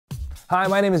Hi,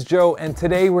 my name is Joe, and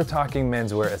today we're talking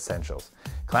menswear essentials.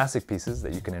 Classic pieces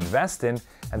that you can invest in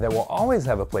and that will always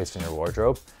have a place in your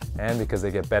wardrobe, and because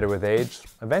they get better with age,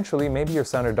 eventually maybe your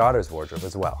son or daughter's wardrobe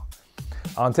as well.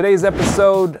 On today's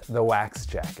episode, the wax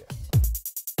jacket.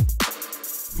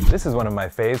 This is one of my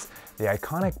faves, the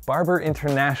iconic Barber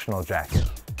International jacket.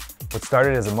 What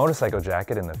started as a motorcycle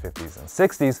jacket in the 50s and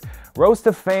 60s rose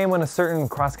to fame when a certain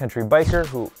cross-country biker,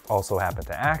 who also happened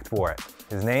to act, wore it.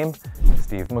 His name,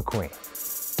 Steve McQueen.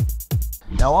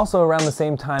 Now also around the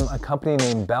same time, a company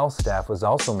named Belstaff was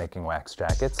also making wax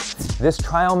jackets. This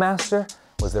Trial Master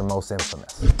was their most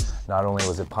infamous. Not only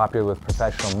was it popular with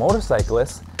professional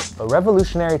motorcyclists, but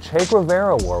revolutionary Che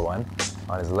Guevara wore one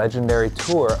on his legendary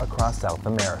tour across South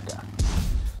America.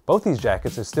 Both these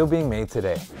jackets are still being made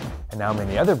today, and now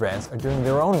many other brands are doing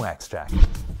their own wax jackets.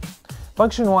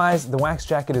 Function-wise, the wax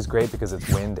jacket is great because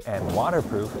it's wind and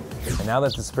waterproof, and now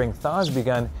that the spring thaw has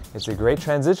begun, it's a great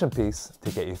transition piece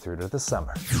to get you through to the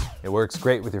summer. It works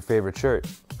great with your favorite shirt,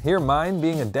 here mine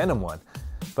being a denim one,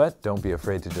 but don't be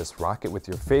afraid to just rock it with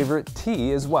your favorite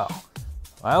tee as well.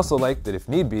 I also like that if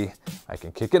need be, I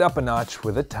can kick it up a notch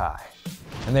with a tie.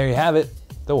 And there you have it,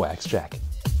 the wax jacket.